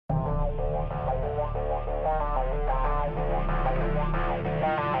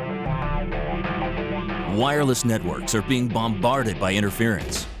Wireless networks are being bombarded by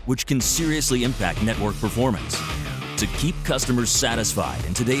interference, which can seriously impact network performance. To keep customers satisfied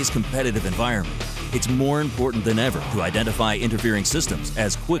in today's competitive environment, it's more important than ever to identify interfering systems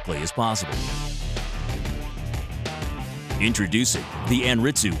as quickly as possible. Introducing the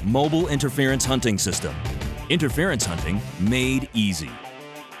Anritsu Mobile Interference Hunting System. Interference hunting made easy.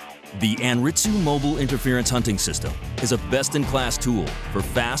 The Anritsu Mobile Interference Hunting System is a best-in-class tool for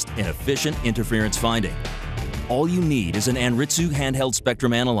fast and efficient interference finding. All you need is an Anritsu handheld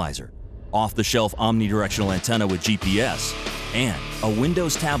spectrum analyzer, off-the-shelf omnidirectional antenna with GPS, and a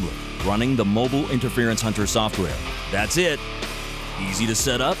Windows tablet running the Mobile Interference Hunter software. That's it. Easy to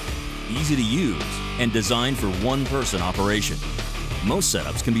set up, easy to use, and designed for one-person operation. Most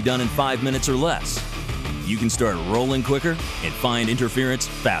setups can be done in 5 minutes or less. You can start rolling quicker and find interference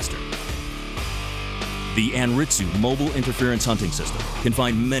faster. The Anritsu Mobile Interference Hunting System can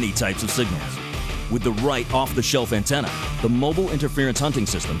find many types of signals. With the right off-the-shelf antenna, the Mobile Interference Hunting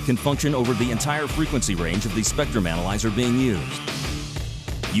System can function over the entire frequency range of the spectrum analyzer being used.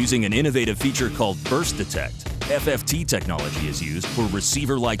 Using an innovative feature called Burst Detect, FFT technology is used for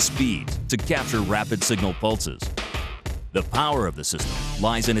receiver-like speeds to capture rapid signal pulses. The power of the system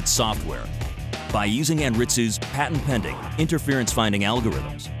lies in its software. By using Anritsu's patent-pending interference-finding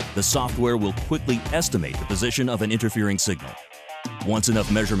algorithms, the software will quickly estimate the position of an interfering signal. Once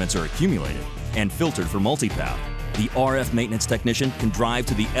enough measurements are accumulated and filtered for multipath, the RF maintenance technician can drive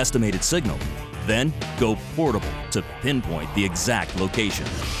to the estimated signal, then go portable to pinpoint the exact location.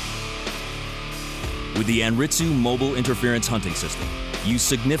 With the Anritsu Mobile Interference Hunting System, you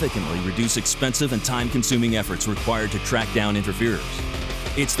significantly reduce expensive and time-consuming efforts required to track down interferers.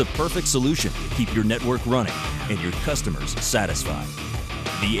 It's the perfect solution to keep your network running and your customers satisfied.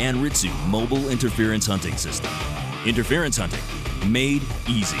 The Anritsu Mobile Interference Hunting System. Interference hunting made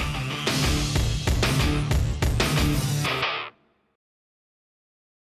easy.